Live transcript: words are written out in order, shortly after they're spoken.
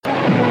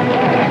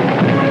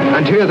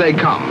And here they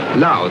come.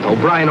 Louth,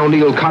 O'Brien,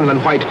 O'Neill, Conlon,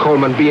 White,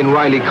 Coleman, Bean,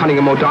 Riley,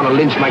 Cunningham, O'Donnell,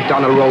 Lynch,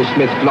 McDonnell, Rowe,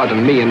 Smith, Flood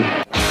and Meehan.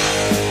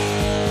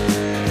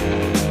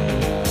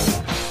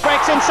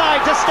 Breaks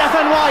inside to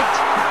Stephen White.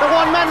 The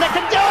one man that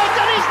can do it,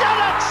 and he's done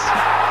it!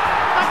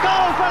 A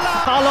goal for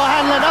Louth. Paulo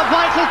Hanlon, a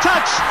vital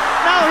touch.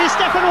 Now he's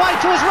Stephen White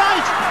to his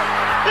right.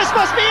 This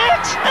must be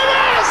it! It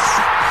is!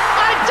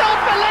 I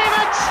don't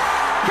believe it!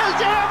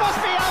 Kildare must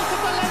be out of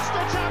the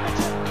Leinster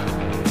Championship.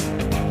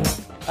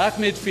 At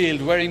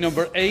midfield, wearing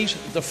number 8,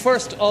 the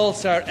first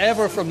All-Star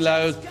ever from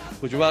Louth,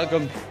 would you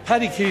welcome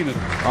Paddy Keenan.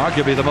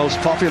 Arguably the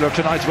most popular of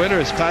tonight's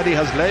winners, Paddy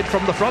has led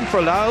from the front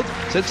for Louth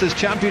since his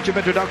championship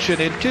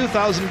introduction in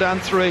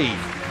 2003.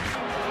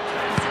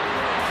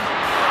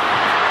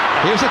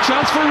 Here's a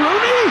chance for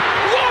Rooney.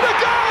 What a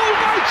goal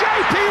by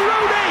JP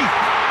Rooney!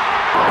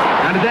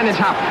 And then it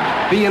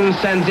happened. Bean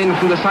sends in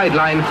from the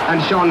sideline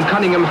and Sean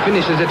Cunningham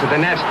finishes it to the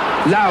net.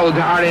 Louth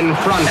are in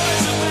front.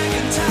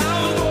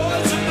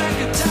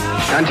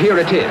 And here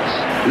it is.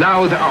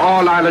 Louth are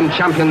All-Ireland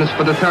champions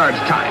for the third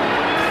time.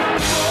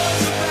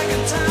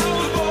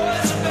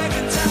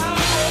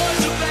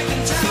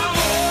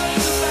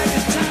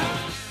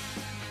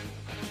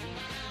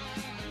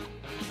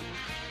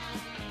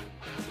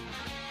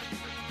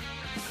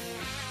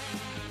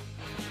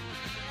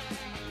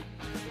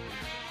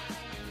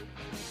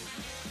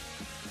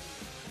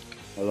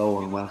 Hello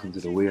and welcome to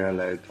the We Are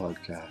Loud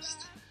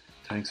podcast.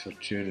 Thanks for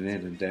tuning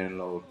in and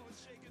download.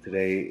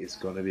 Today is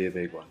going to be a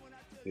big one.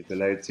 We have the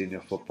Louth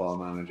senior football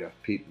manager,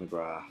 Pete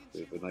McGrath. We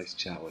have a nice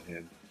chat with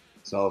him.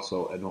 It's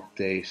also an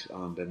update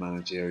on the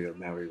managerial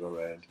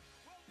merry-go-round.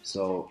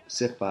 So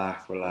sit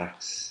back,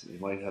 relax. You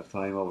might have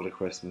time over the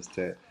Christmas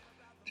to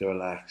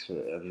relax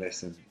and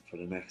listen for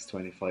the next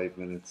 25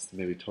 minutes,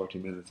 maybe 30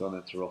 minutes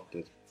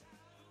uninterrupted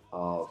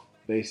of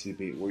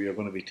basically where you're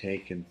going to be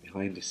taken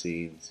behind the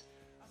scenes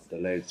the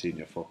Louth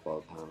senior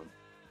football panel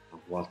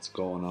and what's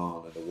going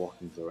on and the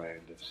workings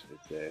around it.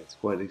 It's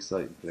quite an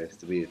exciting place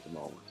to be at the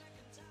moment.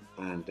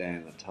 And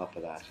then on top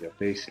of that, you're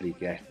basically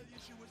getting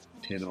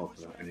a tin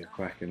opener and you're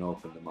cracking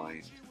open the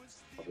mind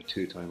of a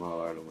two-time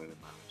All-Ireland winning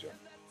manager.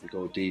 We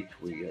go deep.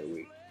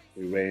 We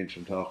range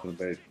from talking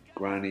about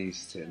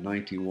grannies to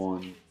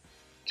 91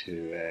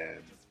 to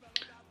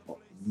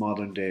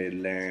modern day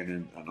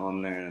learning and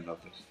unlearning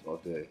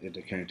of the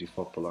inter-county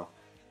footballer,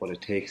 what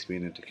it takes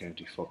being an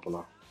inter-county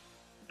footballer.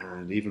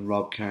 And even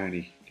Rob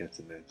Kearney gets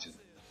a mention.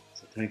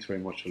 So thanks very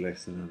much for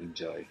listening and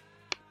enjoy.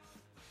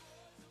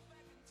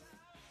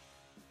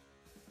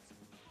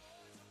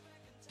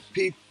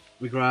 Pete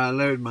McGrath,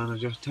 Loud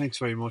manager, thanks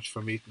very much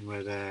for meeting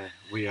with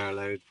We Are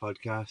Loud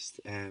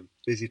podcast.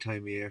 Busy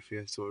time of year for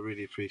you, so I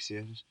really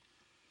appreciate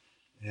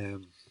it. I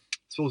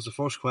suppose the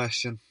first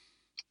question,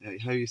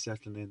 how are you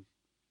settling in?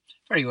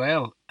 Very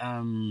well,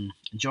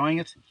 enjoying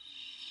it.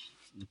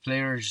 The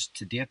players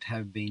to date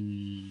have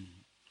been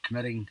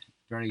committing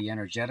very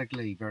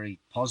energetically, very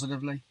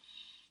positively,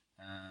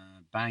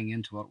 bang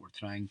into what we're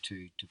trying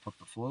to put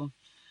before them.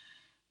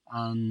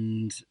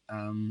 And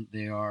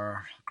they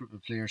are a group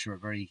of players who are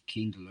very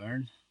keen to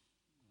learn.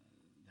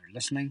 They're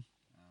listening.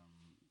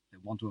 They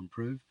want to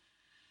improve.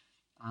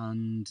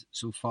 And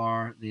so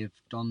far, they've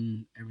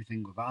done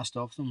everything we've asked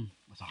of them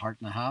with a heart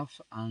and a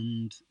half.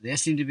 And they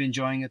seem to be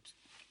enjoying it.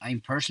 I'm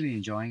personally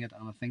enjoying it.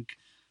 And I think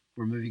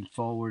we're moving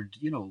forward,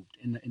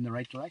 in the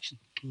right direction.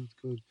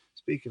 Good.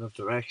 Speaking of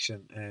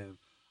direction,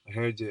 I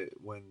heard you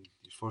when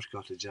you first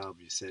got the job,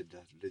 you said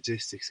that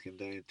logistics came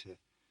down to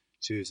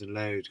choosing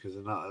Louth because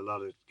not a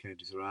lot of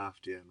counties are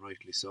after you, and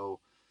rightly so.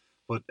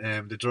 But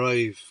the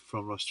drive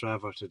from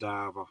Rostrevor to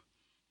Darver,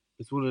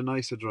 it's one of the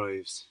nicer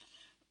drives.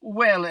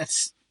 Well,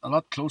 it's a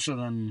lot closer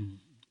than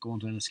going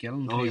to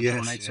Enniskillen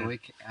 4 nights a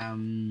week.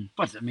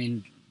 But I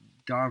mean,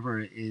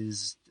 Darver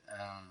is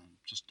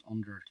just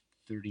under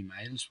 30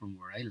 miles from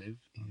where I live.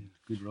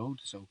 Good road,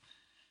 so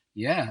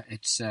yeah,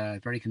 it's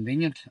very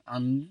convenient,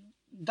 and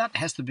that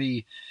has to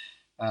be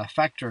a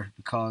factor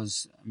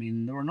because I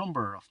mean there were a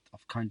number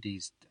of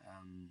counties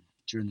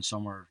during the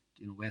summer.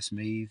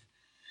 Westmeath,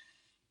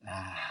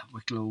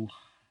 Wicklow,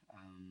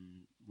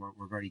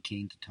 were very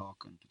keen to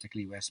talk, and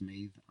particularly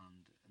Westmeath.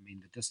 And I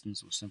mean the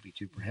distance was simply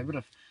too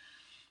prohibitive.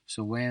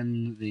 So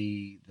when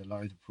the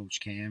Louth approach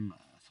came,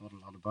 I thought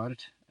a lot about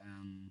it,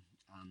 and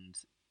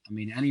I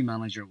mean any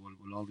manager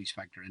will always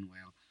factor in,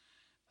 well,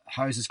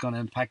 how is this going to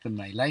impact on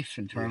my life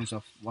in terms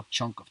of what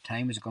chunk of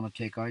time is it going to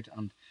take out?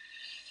 And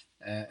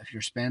if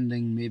you're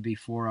spending maybe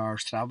 4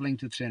 hours travelling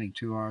to training,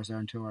 2 hours there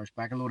and 2 hours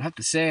back, I would have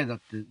to say that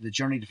the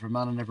journey to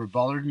Fermanagh never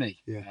bothered me.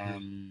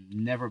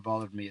 Never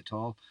bothered me at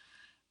all.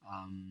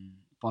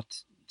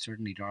 But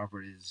certainly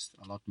Darver is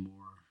a lot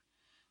more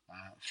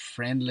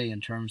friendly in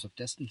terms of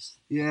distance.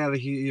 Yeah,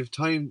 like you have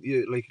time,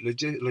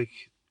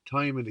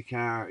 time in the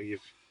car.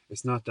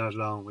 It's not that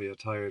long where you're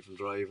tired from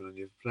driving, and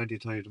you have plenty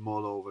of time to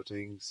mull over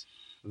things.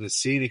 And then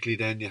scenically,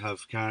 then you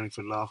have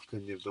Carningford Lough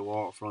and you have the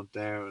waterfront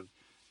there. And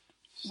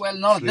well,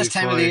 not at this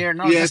time of the year.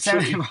 Not at this time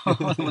of the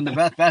year when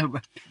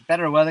the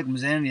better weather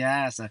comes in.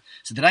 Yeah, so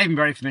that I'm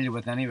very familiar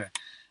with anyway.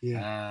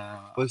 Yeah,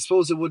 but I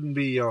suppose it wouldn't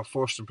be your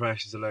first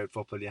impressions of Louth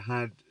football. You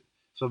had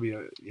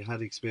you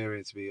had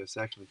experience with your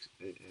second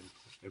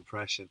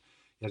impression.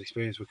 You had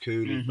experience with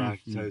Cooley back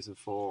in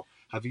 2004.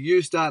 Have you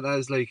used that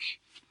as like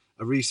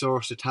a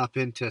resource to tap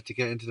into to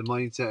get into the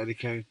mindset of the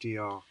county,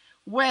 or?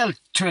 Well,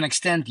 to an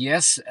extent,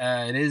 yes.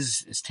 It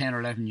is. It's 10 or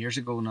 11 years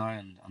ago now,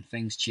 and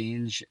things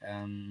change.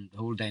 The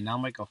whole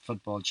dynamic of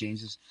football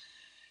changes.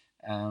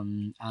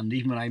 And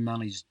even when I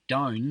managed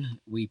Down,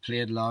 we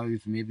played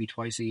Louth maybe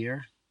twice a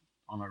year,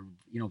 on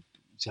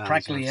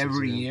practically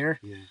every year.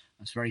 Yeah.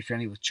 I was very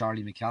friendly with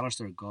Charlie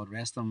McAllister, God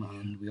rest him,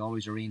 and we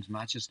always arranged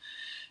matches.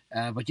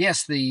 But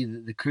yes,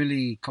 the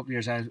Cooley couple of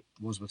years I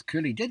was with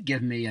Cooley did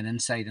give me an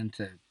insight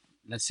into,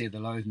 let's say, the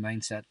Louth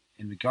mindset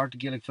in regard to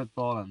Gaelic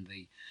football, and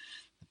the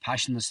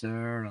passion that's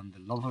there, and the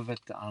love of it,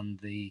 and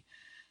the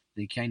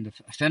kind of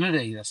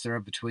affinity that's there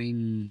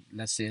between,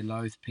 let's say,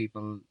 Louth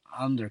people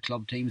and their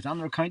club teams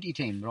and their county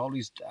team.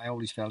 I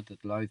always felt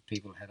that Louth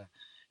people had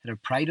a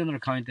pride in their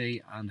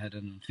county and had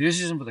an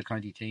enthusiasm for the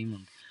county team,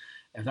 and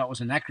if that was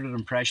an accurate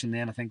impression,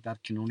 then I think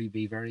that can only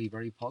be very,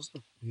 very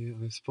positive. Yeah,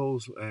 and I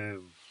suppose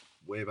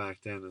way back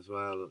then as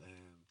well,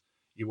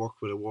 you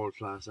worked with a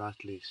world-class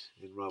athlete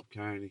in Rob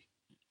Kearney.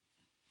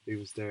 He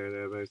was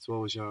thereabouts. What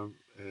was your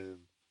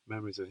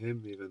memories of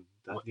him, even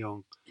that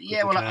young?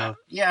 Yeah,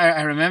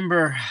 I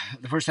remember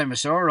the first time I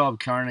saw Rob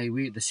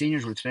Kearney, the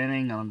seniors were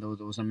training, and there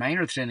was a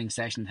minor training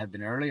session that had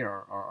been earlier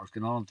or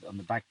going on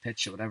the back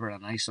pitch or whatever,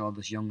 and I saw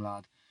this young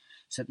lad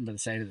sitting by the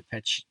side of the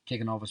pitch,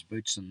 taking off his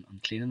boots and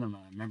cleaning them.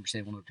 And I remember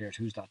saying to one of the players,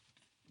 "Who's that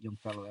young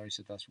fellow there?" He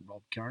said, "That's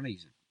Rob Kearney.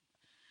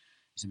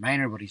 He's a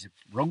minor, but he's a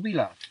rugby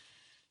lad."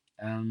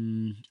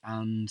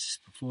 And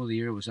before the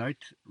year was out,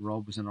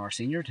 Rob was in our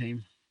senior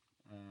team.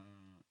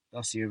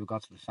 Last year we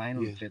got to the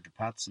final, we played the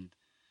Pats, and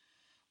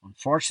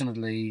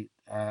unfortunately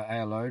I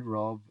allowed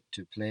Rob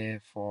to play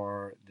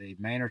for the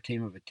minor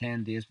team about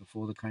 10 days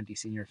before the county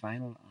senior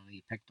final, and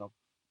he picked up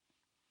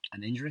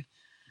an injury.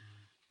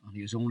 And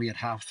he was only at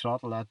half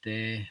throttle that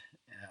day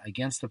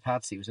against the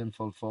Pats. He was in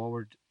full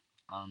forward,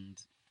 and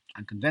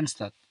I'm convinced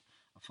that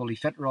a fully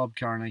fit Rob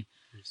Kearney,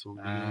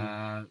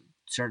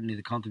 certainly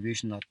the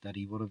contribution that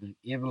he would have been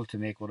able to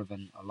make would have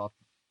been a lot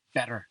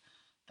better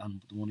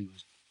than the one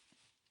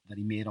that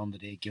he made on the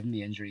day, given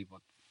the injury. But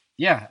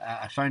yeah,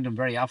 I found him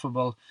very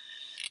affable,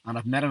 and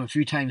I've met him a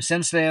few times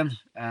since then,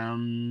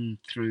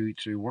 through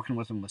working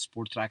with him with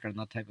Sport Tracker and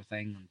that type of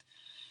thing. And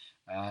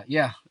a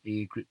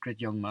great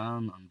young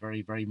man, and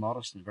very, very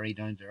modest and very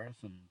down to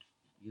earth, and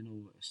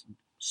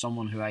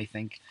someone who I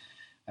think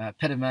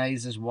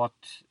epitomizes what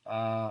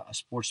a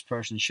sports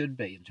person should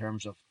be in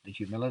terms of the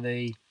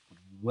humility,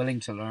 willing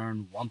to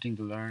learn, wanting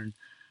to learn.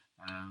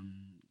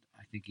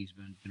 I think he's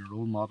been a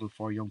role model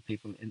for young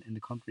people in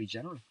the country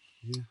generally.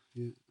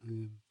 Yeah.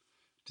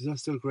 Does that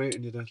still grate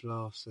in you, that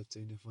loss, that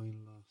senior final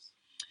loss?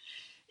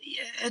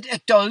 Yeah,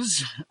 it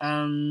does,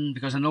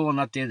 because I know on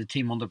that day the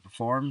team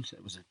underperformed.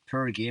 It was a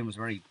poor game. It was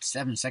very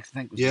 7-6, I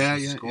think. Was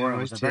the score.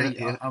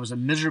 It was a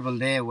miserable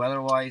day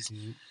weather-wise,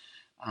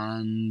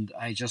 and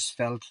I just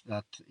felt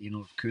that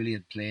if Cooley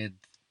had played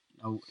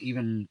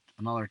even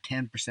another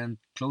 10%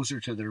 closer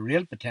to their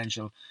real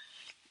potential,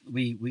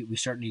 we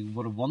certainly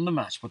would have won the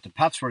match. But the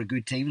Pats were a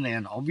good team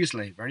then,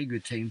 obviously, a very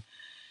good team,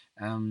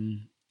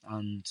 and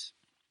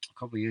a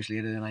couple of years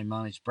later, then I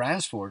managed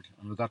Bransford,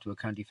 and we got to a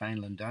county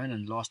final in Down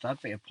and lost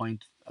that by a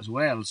point as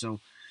well.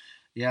 So,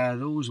 yeah,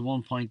 those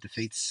 1-point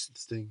defeats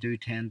do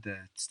tend to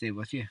stay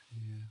with you.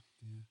 Yeah.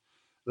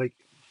 Like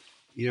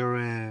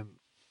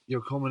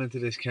you're coming into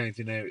this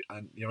county now,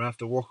 and you're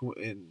after working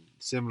in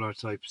similar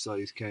type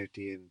size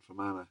county in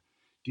Fermanagh.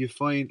 Do you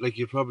find like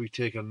you probably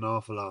take an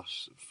awful lot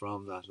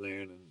from that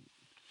learning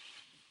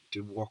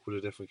to work with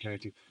a different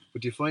county?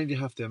 But do you find you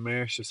have to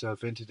immerse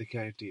yourself into the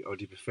county, or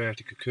do you prefer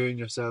to cocoon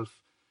yourself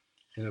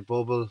in a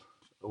bubble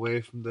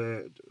away from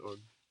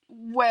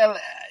Well,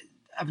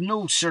 I've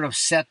no sort of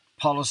set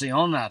policy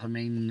on that. I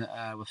mean,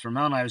 with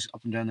Fermanagh, I was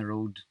up and down the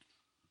road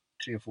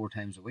 3 or 4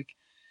 times a week.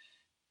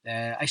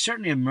 I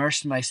certainly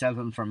immersed myself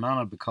in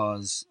Fermanagh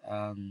because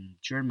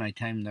during my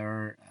time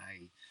there,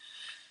 I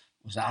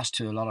was asked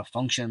to a lot of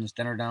functions,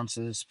 dinner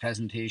dances,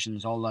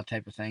 presentations, all that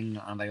type of thing,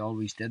 and I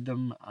always did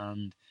them.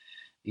 And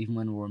even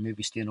when we were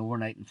maybe staying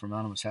overnight in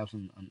Fermanagh, myself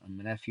and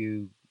my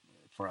nephew,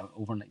 for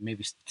overnight,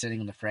 maybe sitting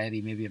on the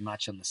Friday, maybe a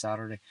match on the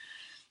Saturday,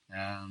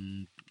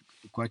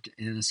 go out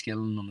in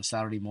Enniskillen on the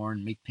Saturday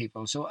morning, meet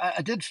people. So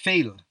I did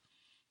feel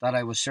that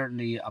I was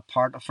certainly a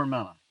part of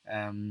Fermanagh,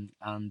 and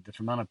the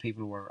Fermanagh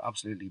people were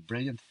absolutely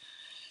brilliant.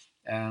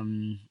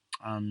 And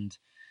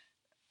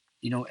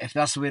if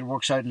that's the way it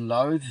works out in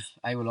Louth,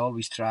 I will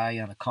always try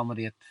and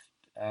accommodate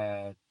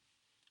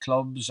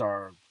clubs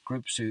or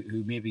groups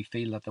who maybe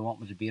feel that they want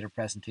me to be at a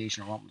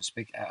presentation or want me to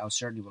speak. I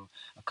certainly will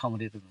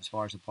accommodate them as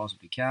far as I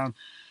possibly can,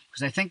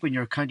 because I think when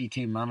you're a county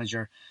team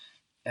manager,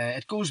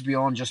 it goes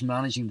beyond just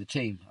managing the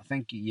team. I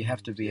think you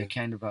have to be a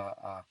kind of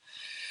a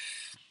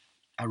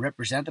a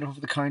representative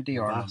of the county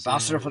or an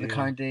ambassador for the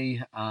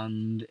county,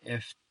 and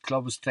if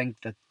clubs think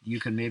that you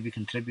can maybe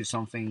contribute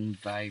something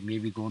by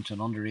maybe going to an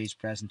underage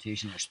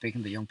presentation or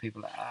speaking to young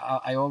people,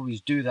 I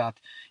always do that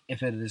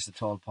if it is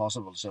at all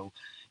possible. So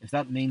if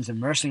that means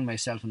immersing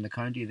myself in the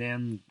county,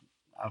 then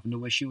I have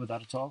no issue with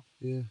that at all.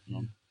 Yeah,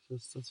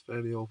 that's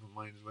fairly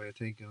open-minded way of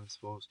thinking, I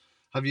suppose.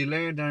 Have you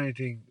learned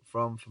anything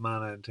from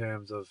Fermanagh in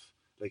terms of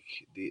like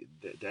the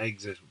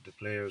exit? The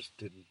players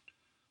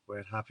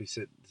weren't happy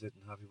sitting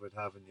happy with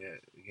having you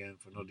again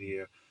for another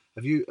year.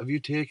 Have you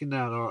taken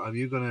that, or are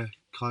you going to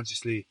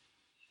consciously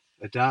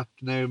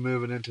adapt now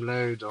moving into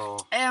Louth? Or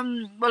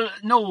well,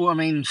 no, I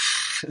mean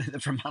the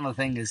Fermanagh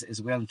thing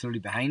is well and truly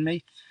behind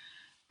me.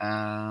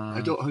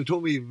 I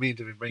don't even mean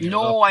to be bringing it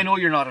No, up. I know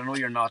you're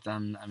not.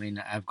 And I mean,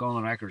 I've gone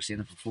on record saying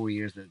it for 4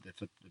 years that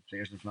the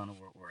players in Fermanagh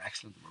were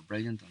excellent, were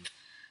brilliant, and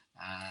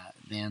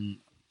then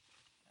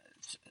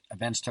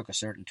events took a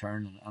certain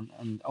turn,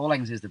 and all I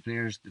can say is the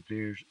players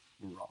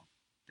were wrong.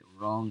 They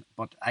were wrong,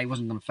 but I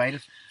wasn't going to fight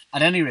it.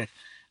 At any rate,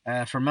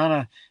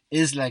 Fermanagh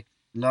is like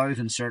Louth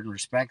in certain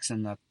respects,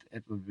 in that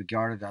it would be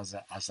regarded as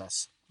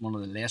one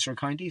of the lesser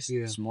counties,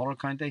 a smaller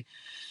county.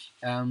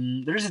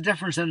 There is a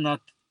difference in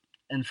that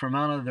in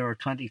Fermanagh there are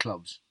 20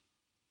 clubs.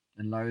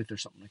 In Louth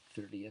there's something like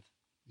 38.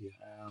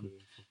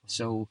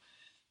 So,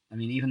 I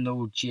mean, even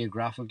though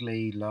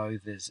geographically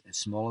Louth is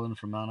smaller than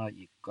Fermanagh,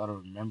 you've got to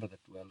remember that,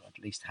 well,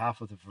 at least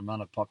half of the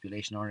Fermanagh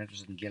population aren't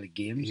interested in Gaelic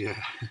games.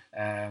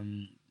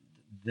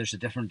 There's a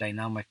different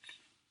dynamic,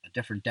 a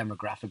different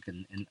demographic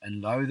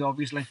in Louth,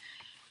 obviously.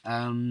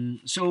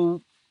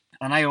 So,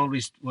 and I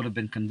always would have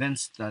been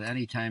convinced that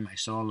any time I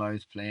saw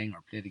Louth playing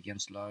or played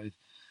against Louth,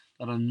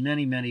 that on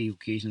many, many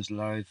occasions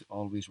Louth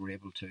always were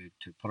able to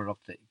put it up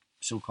to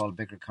so-called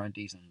bigger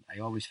counties, and I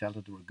always felt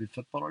that there were good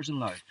footballers in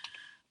Louth.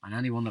 And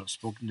anyone that I've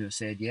spoken to has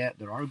said, yeah,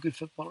 there are good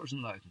footballers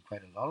in Louth, and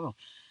quite a lot of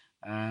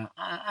them.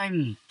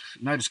 I'm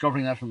now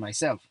discovering that for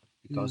myself,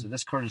 because of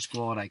this current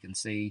squad. I can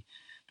see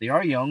they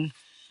are young.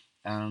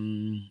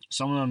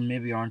 Some of them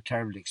maybe aren't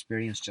terribly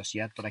experienced just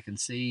yet, but I can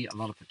see a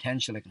lot of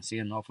potential. I can see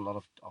an awful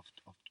lot of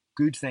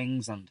good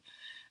things, and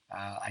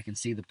I can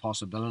see the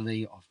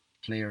possibility of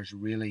players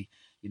really,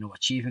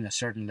 achieving a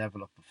certain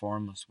level of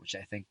performance, which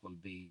I think will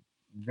be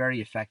very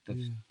effective,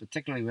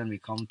 particularly when we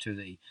come to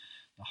the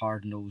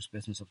hard-nosed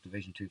business of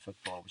Division 2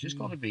 football, which is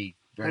going to be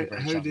very,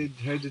 very challenging.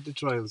 How did the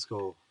trials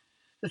go?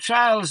 The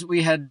trials,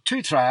 we had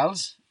 2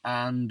 trials,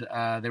 and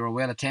they were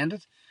well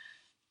attended.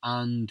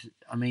 And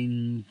I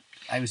mean,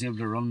 I was able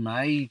to run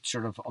my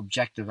sort of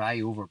objective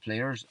eye over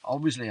players.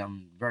 Obviously,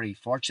 I'm very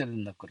fortunate,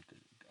 and I've got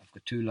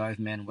 2 Louth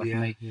men with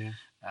me,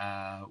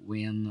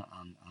 Wayne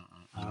and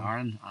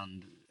Aaron,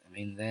 and I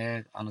mean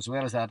and as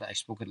well as that, I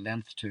spoke at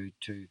length to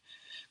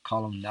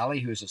Colin Nally,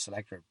 who was a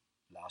selector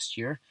last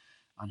year,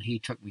 and he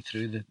took me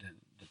through the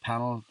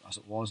panel as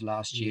it was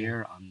last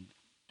year, and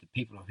the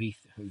people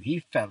who he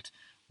felt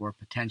were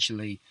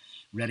potentially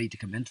ready to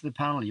come into the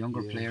panel,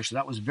 younger players. So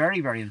that was very,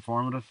 very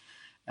informative.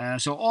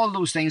 So all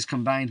those things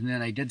combined, and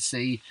then I did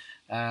see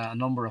a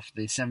number of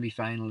the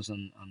semi-finals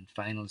and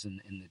finals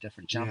in the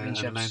different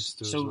championships. And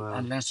Leinster as well.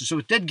 And Leinster. So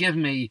it did give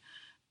me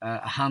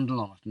a handle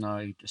on it. Now,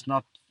 it's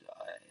not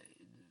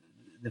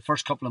the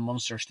first couple of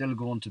months are still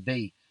going to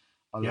be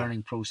a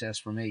learning process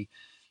for me,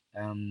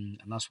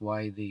 and that's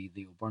why the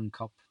O'Byrne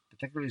Cup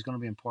particularly is going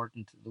to be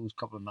important. Those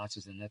couple of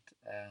matches in it,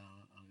 and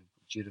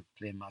we're due to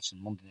play a match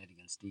on Monday night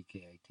against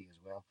DKIT as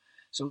well.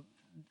 So.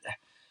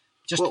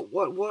 Just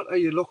what are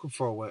you looking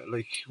for? What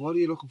are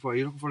you looking for? Are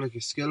you looking for like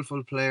a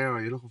skillful player?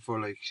 Are you looking for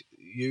like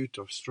youth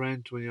or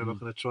strength when you're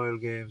looking at trial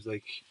games?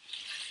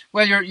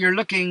 Well, you're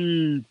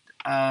looking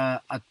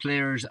at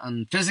players,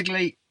 and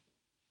physically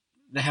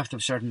they have to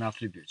have certain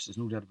attributes. There's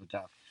no doubt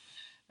about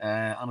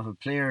that. And if a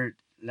player,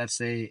 let's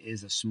say,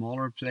 is a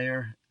smaller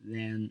player,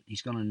 then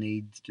he's going to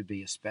need to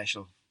be a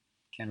special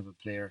kind of a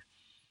player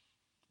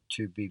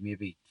to be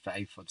maybe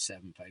 5'7",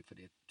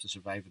 5'8" to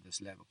survive at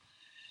this level.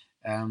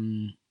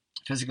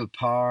 Physical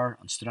power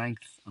and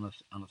strength and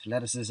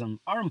athleticism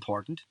are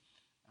important,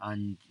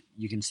 and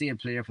you can see a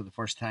player for the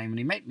first time and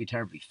he might be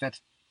terribly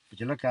fit, but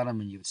you look at him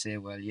and you would say,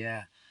 well,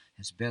 yeah,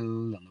 his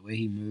build and the way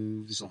he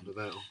moves,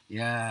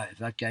 if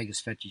that guy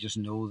gets fit, you just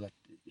know that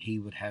he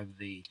would have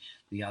the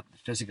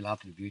physical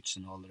attributes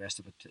and all the rest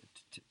of it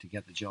to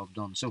get the job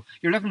done. So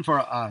you're looking for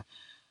a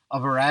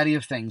variety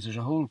of things. There's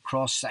a whole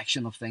cross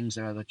section of things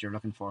there that you're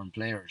looking for in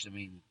players. I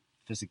mean,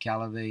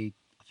 physicality,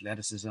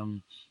 athleticism,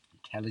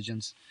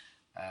 intelligence,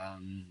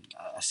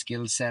 a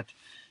skill set,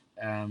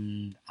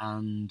 and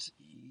when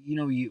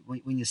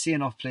you see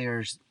enough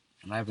players,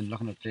 and I've been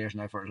looking at players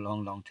now for a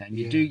long time,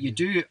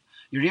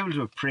 you're able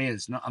to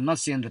appraise. Now, I'm not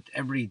saying that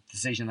every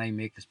decision I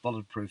make is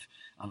bulletproof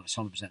and it's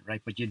 100%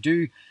 right, but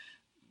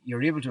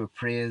you're able to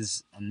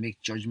appraise and make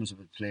judgments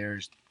about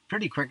players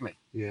pretty quickly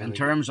in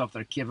terms of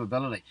their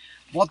capability,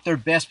 what their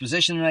best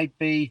position might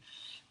be.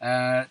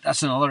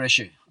 That's another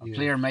issue. A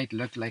player might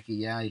look like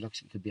he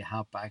could be a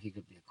half-back, he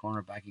could be a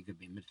corner-back, he could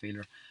be a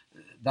midfielder.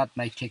 That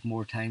might take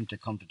more time to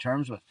come to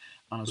terms with.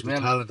 And as well,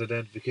 the talent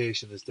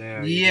identification is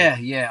there.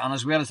 And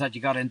as well as that,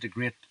 you got to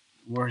integrate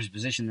where his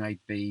position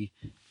might be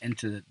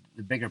into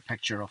the bigger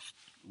picture of,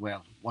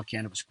 well, what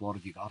kind of a squad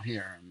have you got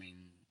here? I mean,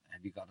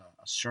 have you got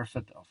a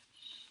surfeit of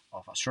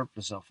a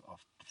surplus of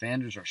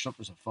defenders or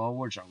surplus of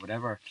forwards or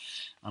whatever?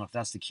 And if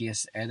that's the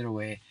case, either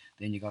way,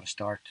 then you got to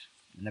start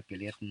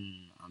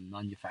manipulating and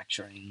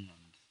manufacturing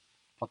and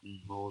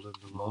putting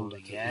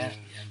molding. Yeah.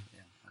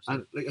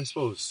 And like, I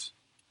suppose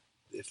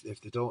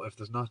if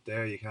there's not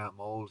there, you can't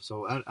mold.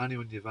 So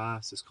anyone you've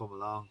asked has come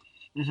along.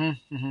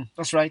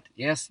 That's right.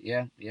 Yes.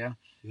 Yeah. You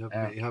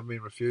haven't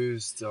been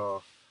refused,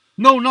 or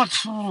no, not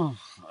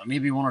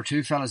maybe one or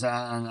two fellas,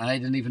 and I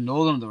didn't even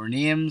know them. There were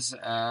names,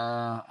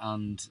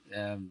 and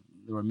they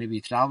were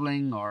maybe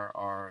travelling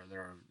or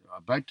they're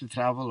about to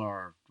travel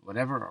or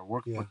whatever or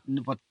work. Yeah.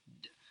 But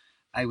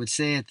I would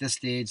say at this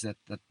stage that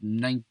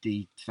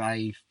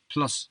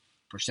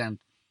 95+%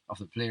 of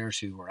the players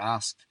who were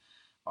asked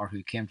or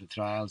who came to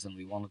trials and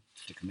we wanted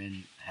to come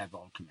in have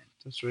all come in.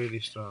 That's really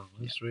strong.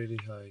 That's really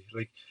high.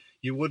 Like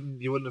you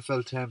wouldn't have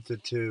felt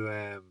tempted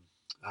to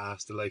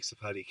ask the likes of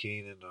Paddy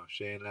Keenan or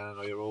Shane Lennon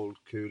or your old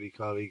Cooley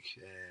colleague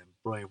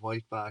Brian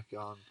White back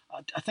on.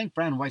 I think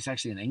Brian White's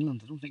actually in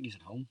England. I don't think he's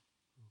at home.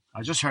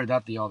 I just heard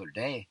that the other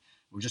day.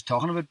 We were just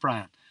talking about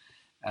Brian.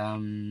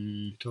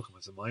 You took him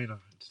as a minor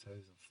in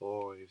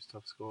 2004. He was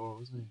top scorer,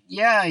 wasn't he?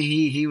 Yeah,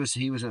 he was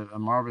a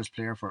marvellous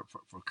player for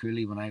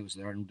Cooley when I was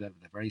there, and they're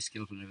very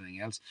skillful and everything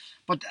else.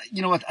 But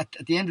you know what? At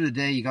the end of the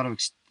day, you got to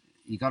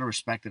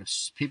respect that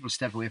if people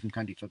step away from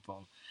county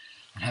football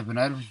and have been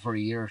out of it for a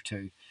year or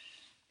two,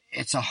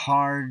 it's a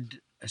hard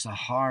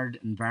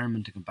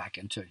environment to come back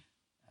into.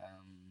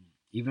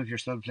 Even if you're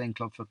still playing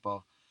club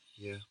football.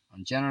 Yeah.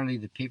 And generally,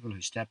 the people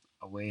who step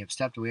away have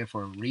stepped away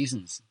for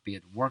reasons, be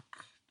it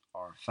work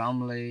or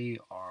family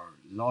or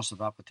loss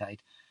of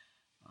appetite.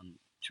 And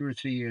 2 or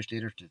 3 years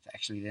later, to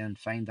actually then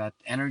find that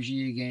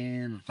energy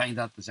again and find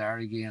that desire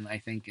again, I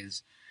think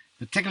is,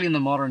 particularly in the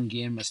modern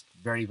game, is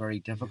very, very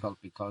difficult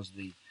because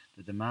the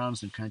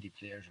demands on county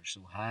players are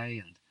so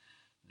high, and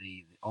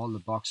all the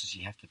boxes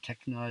you have to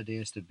tick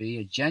nowadays to be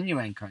a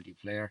genuine county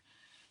player.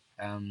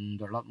 There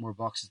are a lot more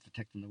boxes to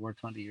tick than there were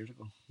 20 years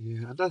ago.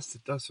 Yeah, and that's the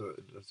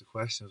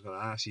question I was going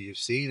to ask you. You've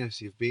seen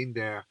it, you've been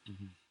there,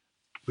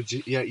 but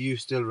you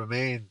still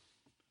remain.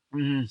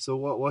 So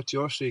what's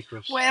your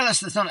secret? Well,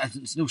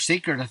 it's no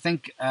secret. I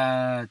think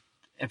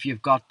if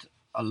you've got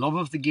a love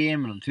of the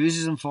game and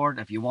enthusiasm for it,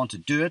 if you want to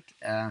do it,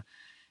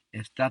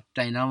 if that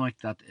dynamic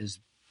that is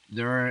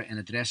there in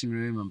a dressing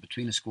room and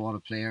between a squad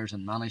of players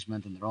and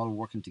management, and they're all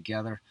working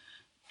together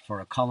for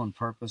a common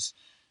purpose,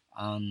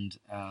 and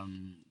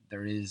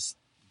there is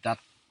that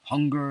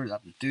hunger,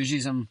 that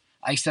enthusiasm.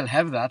 I still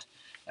have that.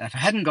 If I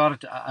hadn't got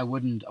it, I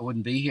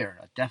wouldn't be here.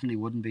 I definitely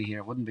wouldn't be here.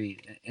 I wouldn't be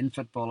in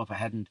football if I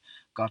hadn't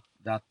got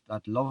that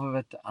love of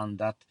it and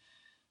that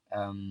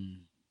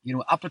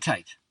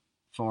appetite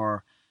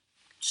for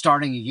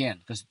starting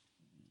again. Because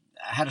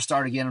I had to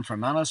start again in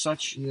Fermanagh as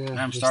such. Yeah,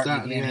 I'm starting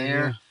again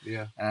here.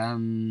 Yeah.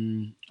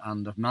 And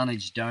I've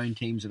managed down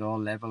teams at all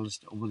levels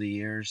over the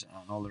years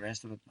and all the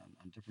rest of it,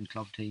 and different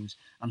club teams.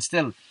 And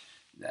still,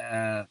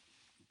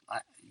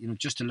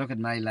 just to look at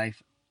my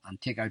life and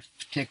take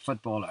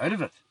football out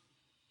of it,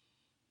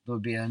 there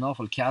would be an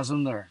awful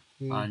chasm there.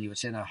 And you would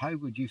say, now, how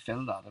would you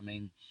fill that? I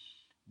mean,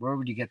 where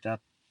would you get that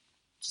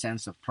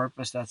sense of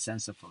purpose, that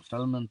sense of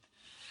fulfillment,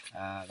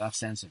 that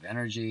sense of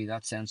energy,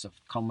 that sense of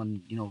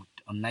coming,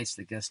 on nights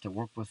like this to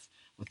work with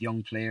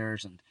young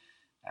players, and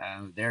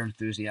they're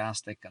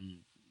enthusiastic and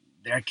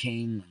they're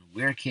keen and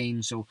we're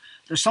keen. So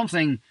there's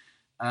something,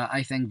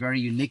 I think, very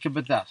unique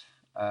about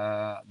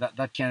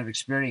that kind of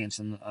experience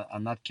and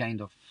that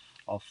kind of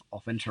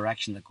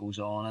interaction that goes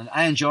on. And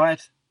I enjoy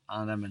it,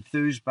 and I'm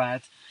enthused by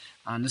it,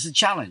 and it's a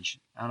challenge.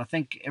 And I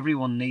think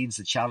everyone needs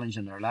a challenge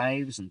in their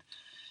lives, and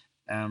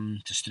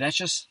to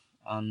stretch us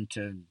and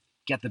to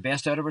get the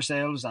best out of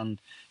ourselves. And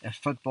if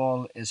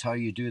football is how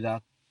you do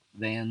that,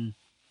 then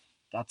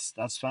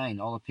that's fine.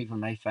 All the people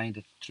might find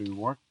it through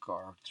work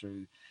or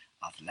through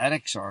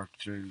athletics or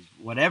through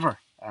whatever.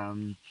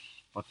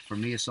 But for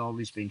me, it's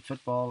always been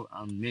football,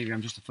 and maybe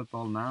I'm just a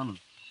football man, and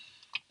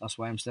that's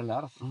why I'm still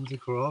at it. I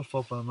think we're all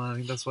football, man. I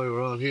think that's why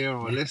we're all here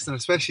and we're listening,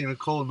 especially in a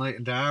cold night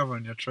in Darwin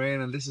and you're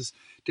training. This is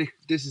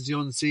the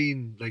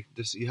unseen. Like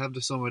this, you have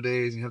the summer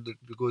days, and you have the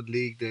good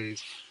league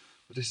days,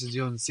 but this is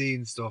the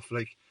unseen stuff.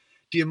 Like,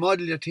 do you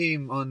model your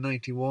team on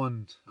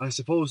 91? I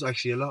suppose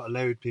actually a lot of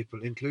Louth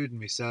people, including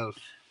myself,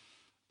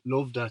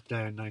 love that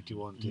down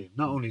 91 team.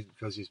 Not only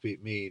because he's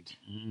beat Mead,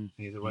 and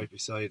he's right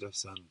beside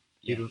us, and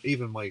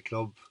even my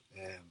club,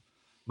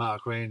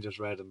 Mark Rangers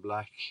red and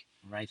black.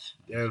 Right.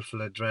 The old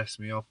fella dressed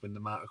me up in the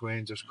Mark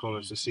Rangers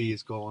colours to see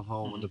us going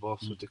home on the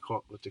bus with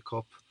the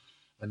cup.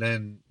 And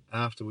then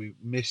after we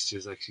missed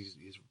us, actually,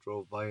 he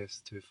drove by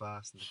us too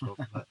fast in the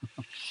cup.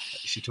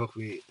 He took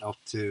me up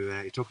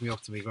to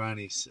my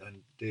granny's,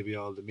 and they'd be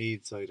all the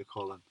Mead side of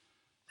Cullen.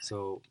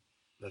 So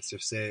let's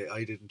just say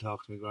I didn't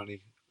talk to my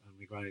granny, and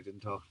my granny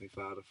didn't talk to my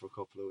father for a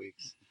couple of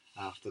weeks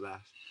after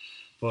that.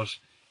 But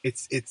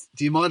it's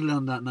do you model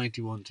on that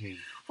 91 team?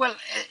 Well,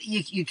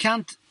 you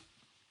can't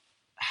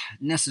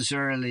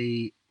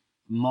necessarily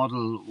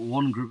model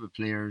one group of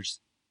players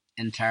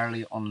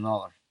entirely on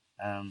another.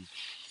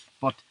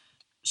 But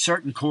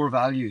certain core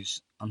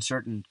values and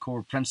certain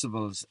core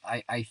principles,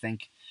 I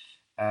think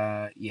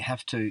you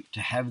have to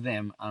have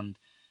them. And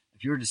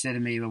if you were to say to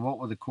me, well, what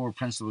were the core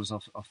principles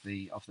of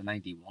the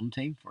 91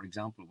 team, for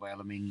example? Well,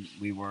 I mean,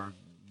 we were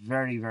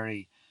very,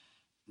 very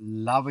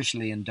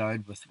lavishly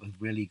endowed with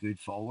really good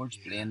forwards.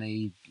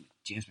 Blaney,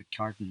 James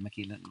McCartan,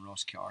 Mickey Linton,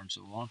 Ross Carr, and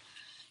so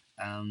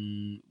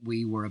on.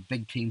 We were a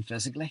big team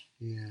physically.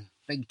 Yeah.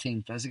 Big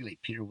team physically.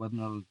 Peter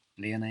Whitnell,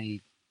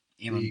 Blaney,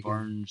 Eamon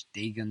Burns,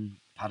 Deegan,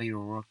 Paddy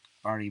O'Rourke,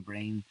 Barry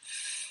Breen.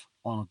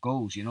 On it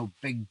goes,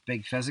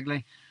 big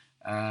physically,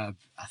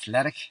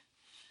 athletic,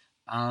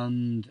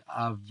 and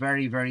a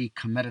very, very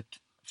committed,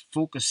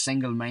 focused,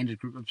 single-minded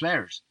group of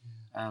players.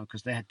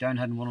 Because Down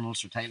hadn't won an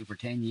Ulster title for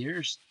 10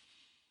 years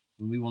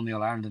when we won the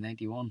All-Ireland in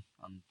 91.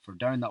 And for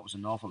Down, that was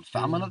an awful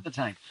famine at the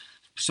time.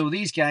 So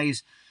these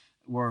guys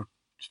were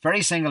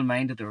very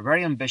single-minded. They were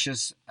very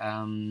ambitious.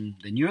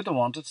 They knew what they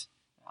wanted,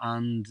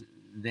 and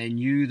they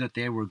knew that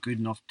they were good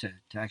enough to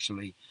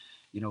actually,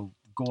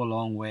 go a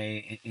long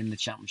way in the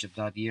championship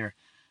that year.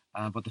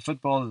 But the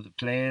football that they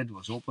played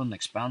was open,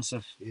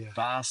 expansive,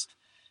 fast.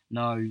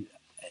 Now,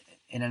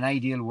 in an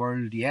ideal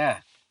world,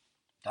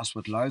 that's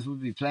what Louth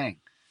would be playing.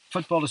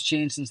 Football has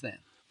changed since then.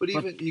 But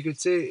even you could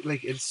say,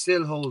 it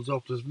still holds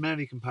up. There's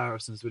many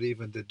comparisons with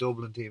even the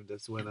Dublin team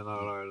that's winning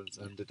All-Ireland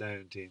and the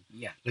Down team.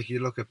 Yeah. You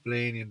look at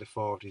Blaney in the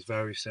 40s,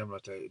 very similar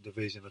to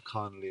Division of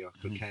Connolly or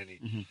Kilkenny.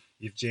 Mm-hmm.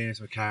 You've James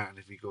McCartan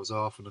if he goes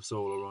off on a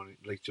solo run,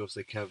 just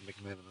like Kevin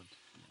McMiniman.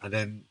 And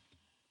then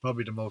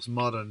probably the most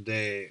modern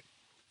day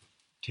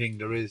thing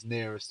there is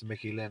nearest to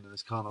Mickey Lennon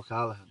is Conor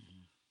Callaghan.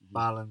 Mm-hmm.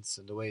 Balance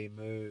and the way he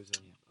moves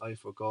and eye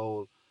for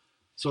goal.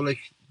 So, the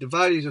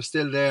values are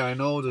still there. I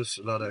know there's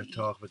a lot of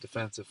talk about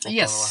defensive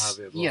football and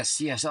what have you.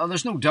 Yes. Oh,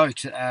 there's no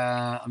doubt.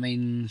 I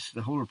mean,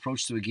 the whole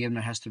approach to a game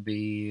there has to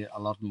be a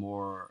lot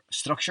more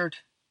structured,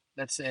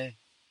 let's say.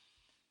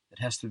 It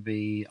has to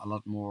be a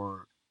lot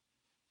more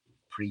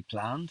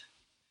pre-planned.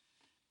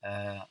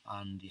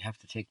 And you have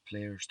to take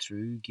players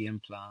through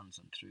game plans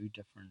and through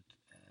different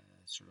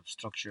sort of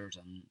structures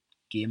and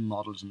game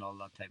models and all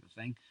that type of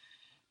thing.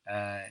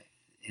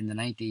 In the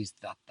 90s,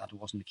 that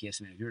wasn't the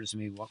case. I mean, if you were to say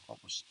to me, what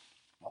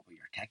were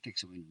your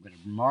tactics? I mean, with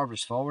a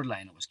marvellous forward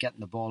line, it was getting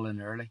the ball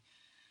in early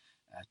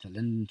to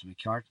Linden, to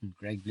McCartan,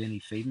 Greg Blaney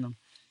feeding them.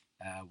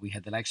 We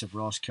had the likes of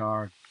Ross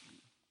Carr,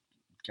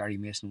 Gary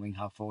Mason, wing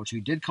half forwards, who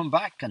did come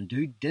back and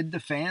did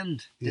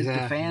defend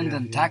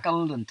and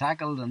tackled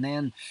and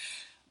then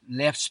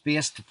left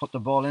space to put the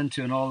ball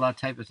into and all that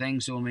type of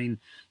thing. So I mean,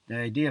 the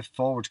idea of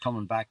forwards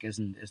coming back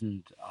isn't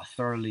a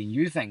thoroughly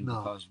new thing,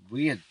 because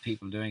we had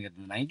people doing it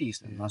in the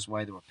 90s, and that's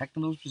why they were picked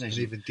in those positions.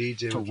 And even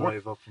DJ would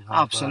drive up from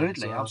half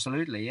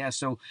absolutely, yeah.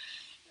 So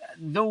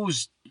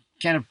those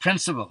kind of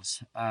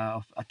principles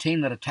of a team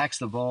that attacks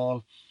the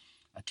ball,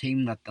 a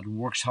team that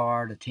works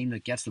hard, a team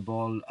that gets the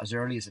ball as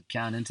early as it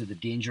can into the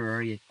danger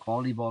area,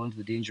 quality ball into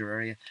the danger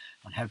area,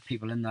 and have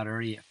people in that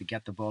area, if they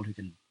get the ball, who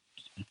can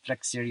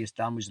inflict serious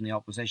damage in the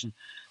opposition.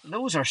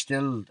 Those are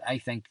still, I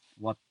think,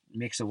 what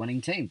makes a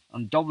winning team.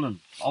 And Dublin,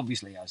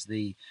 obviously, as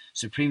the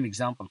supreme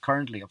example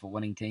currently of a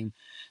winning team,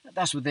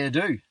 that's what they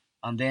do.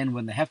 And then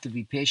when they have to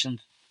be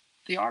patient,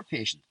 they are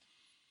patient.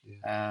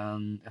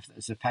 If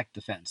it's a packed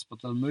defence,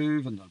 but they'll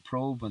move and they'll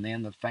probe, and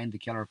then they'll find the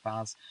killer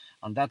pass,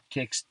 and that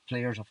takes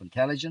players of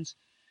intelligence.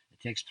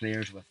 It takes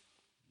players with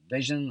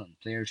vision and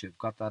players who've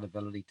got that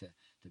ability to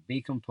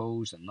be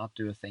composed and not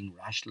do a thing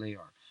rashly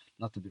or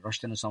not to be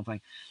rushed into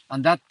something.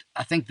 And that,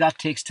 I think, that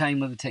takes time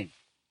with the team.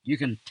 You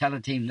can tell a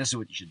team this is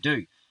what you should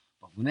do,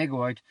 but when they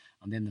go out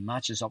and then the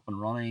match is up and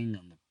running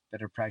and the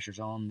bitter pressure's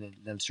on,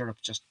 they'll sort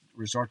of just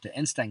resort to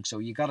instinct. So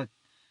you got to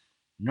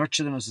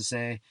nurture them, as I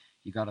say.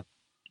 You got to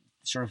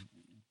sort of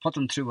put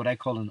them through what I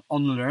call an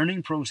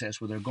unlearning process,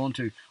 where they're going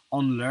to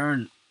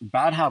unlearn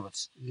bad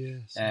habits,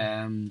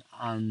 and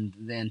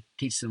then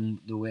teach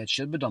them the way it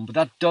should be done. But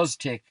that does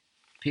take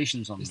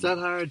patience on them. Is that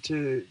hard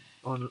to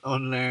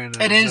unlearn?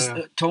 It is.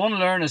 To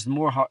unlearn is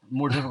more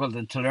difficult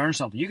than to learn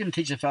something. You can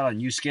teach a fella a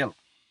new skill,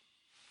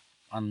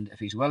 and if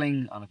he's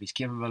willing and if he's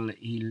capable,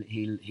 he'll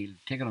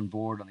take it on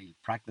board and he'll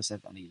practice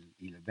it, and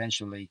he'll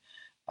eventually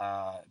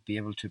be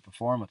able to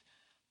perform it.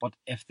 But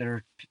if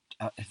there's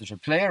a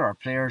player or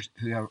players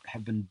who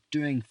have been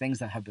doing things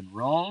that have been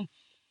wrong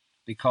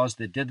because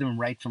they did them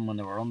right from when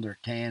they were under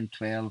 10,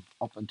 12,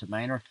 up into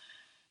minor,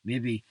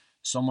 maybe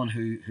someone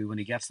who when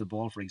he gets the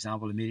ball, for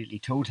example, immediately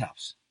toe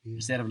taps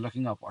instead of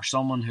looking up, or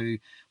someone who,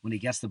 when he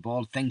gets the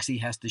ball, thinks he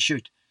has to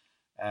shoot,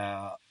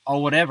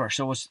 or whatever.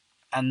 So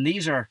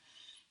these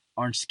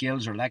aren't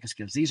skills or lack of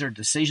skills. These are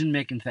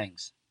decision-making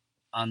things.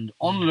 And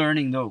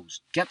unlearning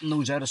those, getting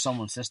those out of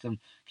someone's system,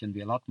 can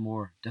be a lot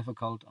more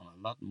difficult and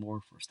a lot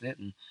more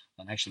frustrating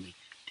than actually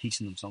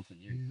teaching them something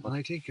new. Yeah, and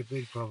I think a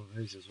big problem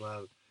is as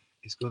well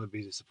is going to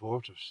be the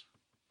supporters.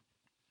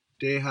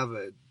 They have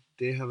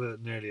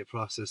nearly a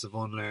process of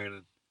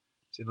unlearning.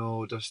 You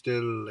know, they're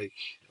still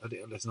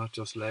it's not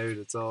just loud;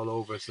 it's all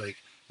over. It's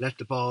let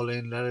the ball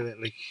in, let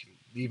it.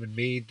 Even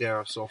Meath, they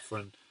are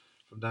suffering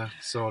that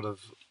sort of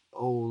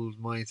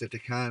old mindset. They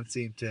can't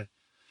seem to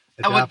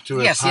adapt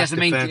to a pack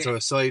defence or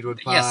a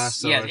sideward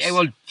pass.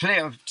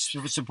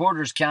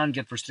 Supporters can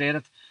get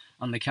frustrated,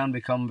 and they can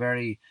become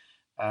very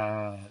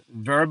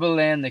verbal.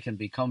 Then they can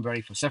become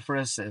very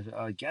vociferous.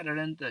 Get it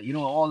into,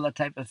 all that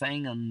type of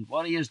thing, and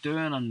what he is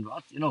doing, and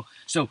what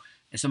So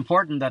it's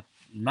important that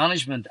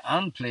management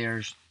and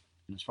players,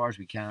 as far as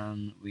we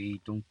can, we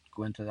don't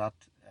go into that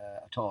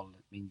at all.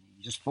 I mean,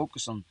 you just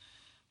focus on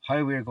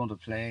how we're going to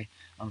play,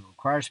 and it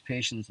requires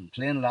patience and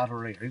playing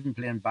laterally or even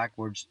playing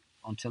backwards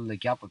until the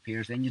gap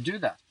appears. Then you do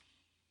that.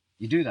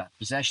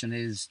 Possession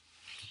is,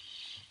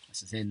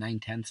 as I say,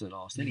 9/10 of the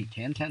law. It's nearly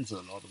 10/10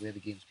 of the law the way the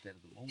game's played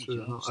at the moment.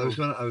 True.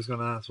 So, I was going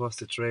to ask, what's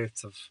the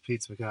traits of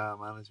Pete McGrath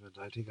management?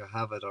 I think I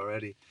have it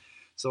already.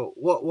 So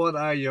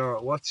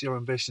what's your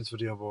ambitions for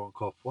the World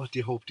Cup? What do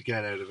you hope to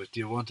get out of it?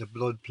 Do you want a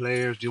blood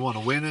player? Do you want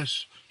to win it?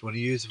 Do you want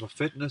to use it for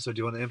fitness, or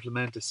do you want to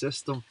implement a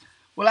system?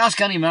 Well,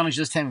 ask any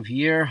manager this time of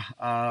year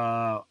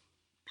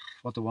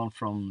what they want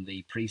from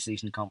the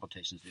pre-season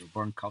competitions, the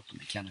O'Byrne Cup and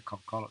the Kenna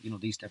Cup,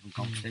 these different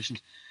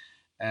competitions.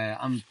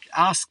 And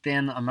ask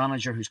then a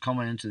manager who's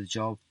coming into the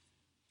job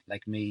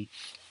like me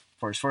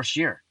for his first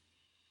year,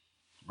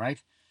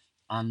 right?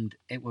 And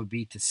it would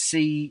be to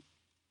see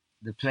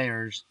the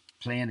players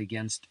playing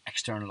against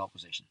external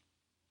opposition,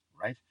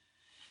 right?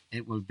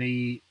 It will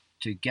be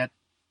to give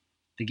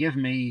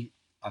me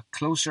a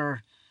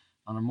closer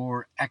and a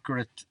more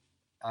accurate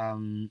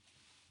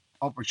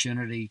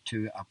opportunity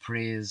to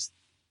appraise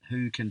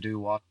who can do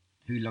what,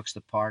 who looks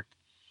the part,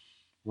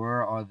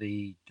 where are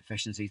the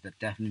deficiencies that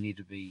definitely need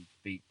to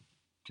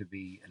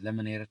be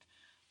eliminated,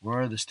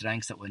 where are the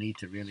strengths that we need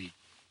to really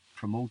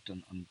promote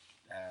and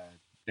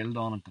build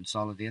on and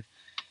consolidate,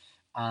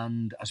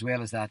 and as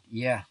well as that,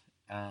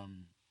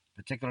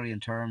 particularly in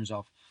terms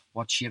of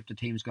what shape the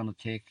team's going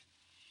to take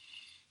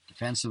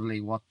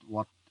defensively, what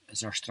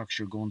is our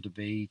structure going to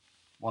be,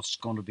 what's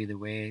going to be the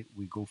way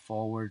we go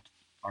forward,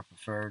 our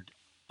preferred.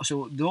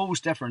 So those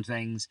different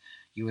things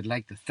you would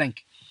like to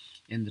think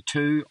in the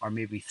 2 or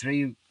maybe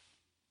 3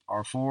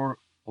 or 4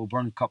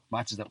 O'Byrne Cup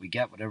matches that we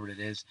get, whatever it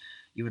is,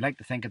 you would like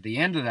to think at the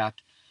end of that,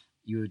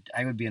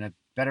 I would be in a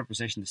better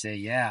position to say,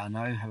 I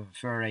now have a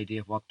fair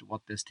idea of what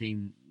this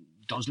team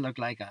does look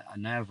like. I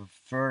now have a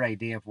fair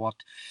idea of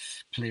what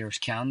players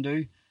can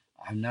do.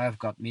 I now have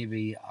got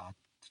maybe a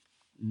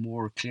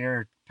more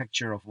clear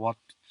picture of what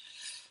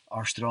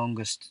our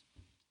strongest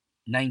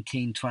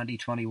 19, 20,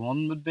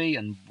 21 would be,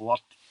 and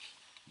what,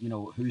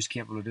 who's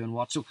capable of doing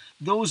what. So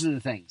those are the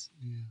things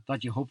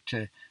that you hope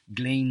to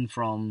glean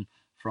from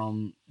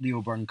the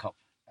O'Byrne Cup.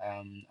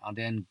 And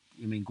then,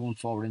 going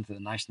forward into the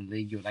National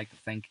League, you would like to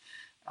think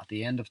at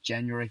the end of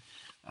January,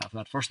 for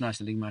that first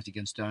National League match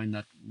against Down,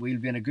 that we'll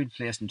be in a good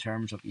place in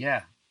terms of,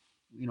 we're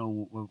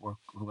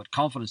with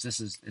confidence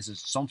this is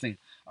something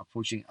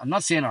approaching. I'm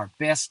not saying our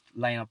best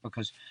lineup,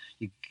 because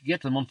you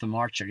get to the month of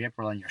March or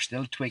April and you're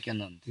still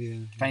tweaking and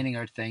finding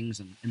out things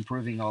and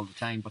improving all the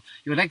time. But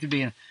you would like to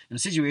be in a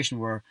situation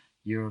where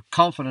you're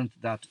confident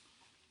that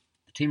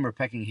the team we're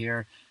picking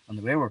here and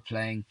the way we're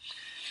playing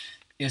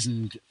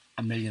isn't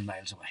a million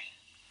miles away.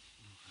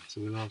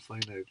 So we'll all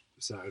find out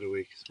the start of the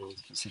week, I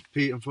suppose.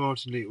 Pete,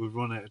 unfortunately, we've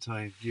run out of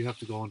time. You have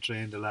to go and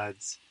train the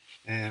lads.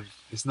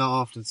 It's not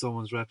often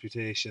someone's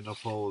reputation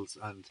upholds,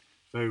 and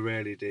very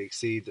rarely they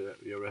exceed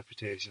your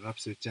reputation.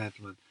 Absolute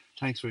gentleman.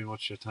 Thanks very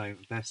much for your time,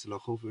 and best of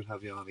luck. Hopefully we'll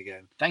have you on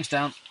again. Thanks,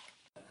 Dan.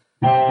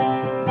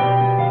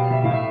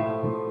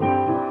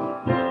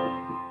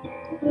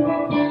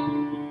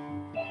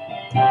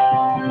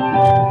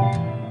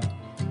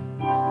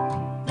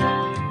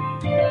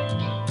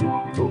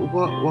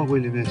 What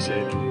will you miss,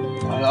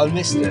 Adrian? I'll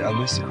miss the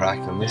crack.